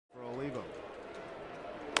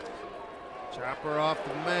Chopper off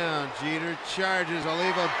the mound. Jeter charges.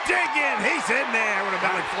 Olivo digging. He's in there with a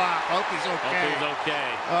belly flop. Hope he's okay. Hope he's okay.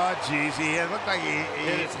 Oh, geez. It looked like he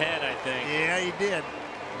hit his head, I think. Yeah, he did.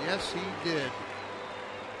 Yes, he did.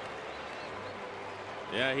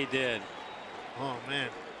 Yeah, he did. Oh, man.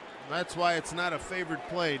 That's why it's not a favored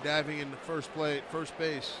play, diving into first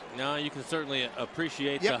base. No, you can certainly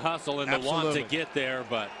appreciate the hustle and the want to get there,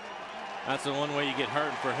 but that's the one way you get hurt.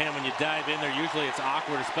 And for him, when you dive in there, usually it's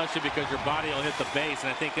awkward, especially because your body will hit the base.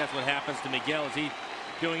 And I think that's what happens to Miguel, is he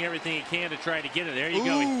doing everything he can to try to get it. There you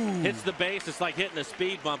go. He hits the base. It's like hitting a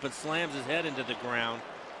speed bump and slams his head into the ground.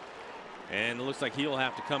 And it looks like he'll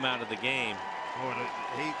have to come out of the game. Oh,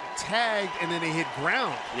 he tagged and then he hit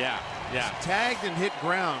ground. Yeah. He's tagged and hit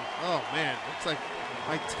ground. Oh, man. Looks like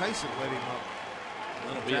Mike Tyson let him up.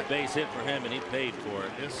 That'll be a base hit for him, and he paid for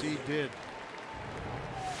it. Yes, he did.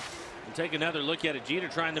 And take another look at it. Jeter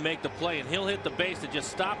trying to make the play, and he'll hit the base that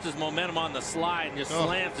just stops his momentum on the slide and just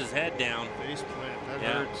slams his head down. Base plant.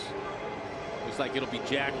 That hurts. Looks like it'll be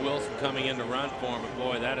Jack Wilson coming in to run for him. But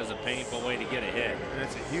boy, that is a painful way to get a hit.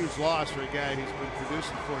 That's a huge loss for a guy who's been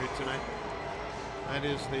producing for you tonight. That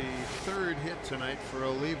is the third hit tonight for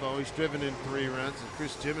Olivo. He's driven in 3 runs. And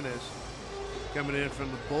Chris Jimenez coming in from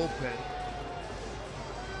the bullpen.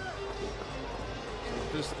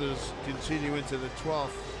 So this does continue into the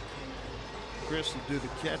 12th. Chris will do the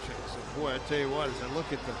catching. So boy, I tell you what, as I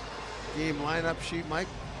look at the game lineup sheet, Mike.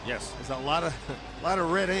 Yes. There's a lot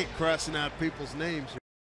of red ink crossing out people's names here.